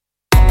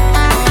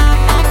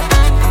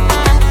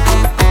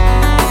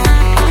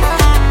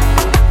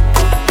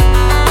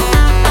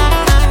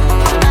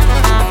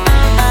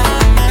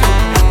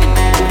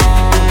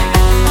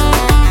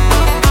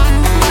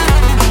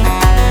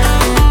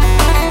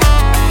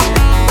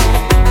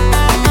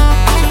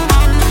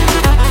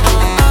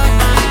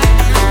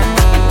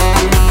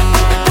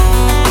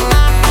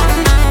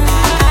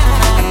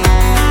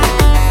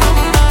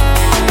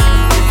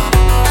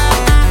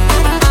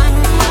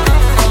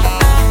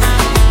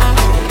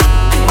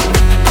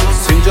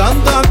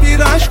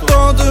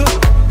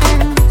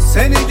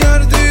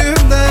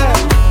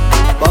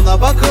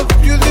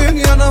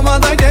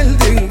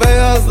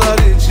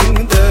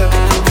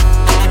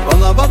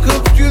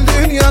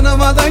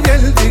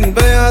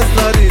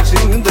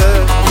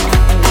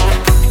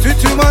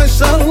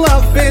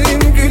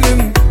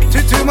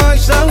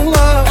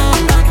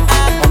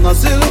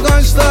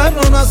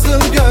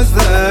nasıl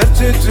gözler,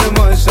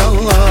 tütü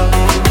maşallah.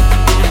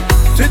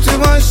 Tütü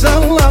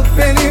maşallah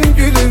benim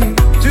gülüm,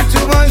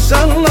 tütü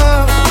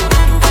maşallah.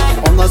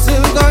 O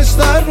nasıl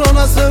kaşlar, o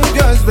nasıl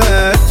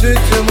gözler,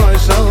 tütü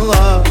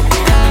maşallah.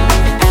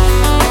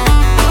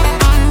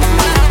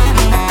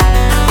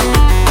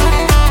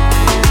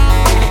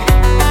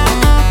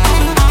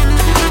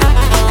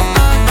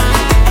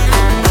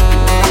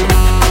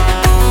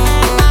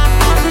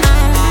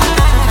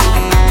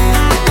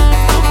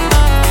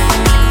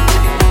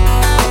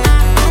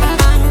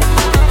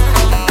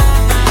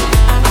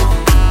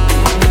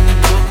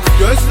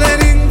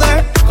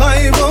 Gözlerinde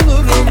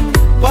kaybolurum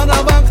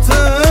bana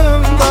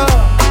baktığımda,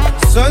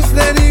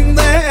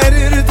 sözlerinde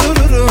erir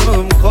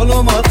dururum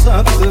koluma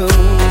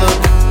taktığımda.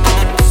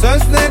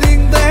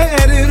 Sözlerinde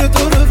erir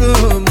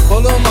dururum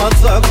koluma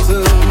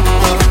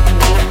taktığımda.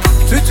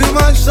 Tütü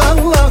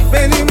maşallah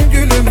benim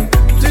gülüm,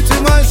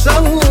 tütü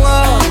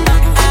maşallah.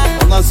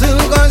 O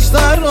nasıl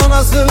kaşlar, o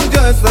nasıl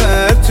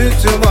gözler,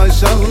 tütü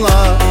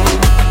maşallah.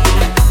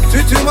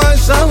 Tütü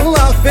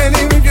maşallah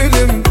benim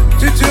gülüm,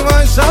 tütü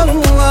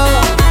maşallah.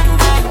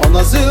 O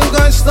nasıl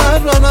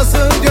kaşlar, o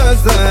nasıl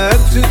gözler,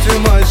 tütü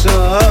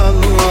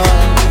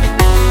maşallah.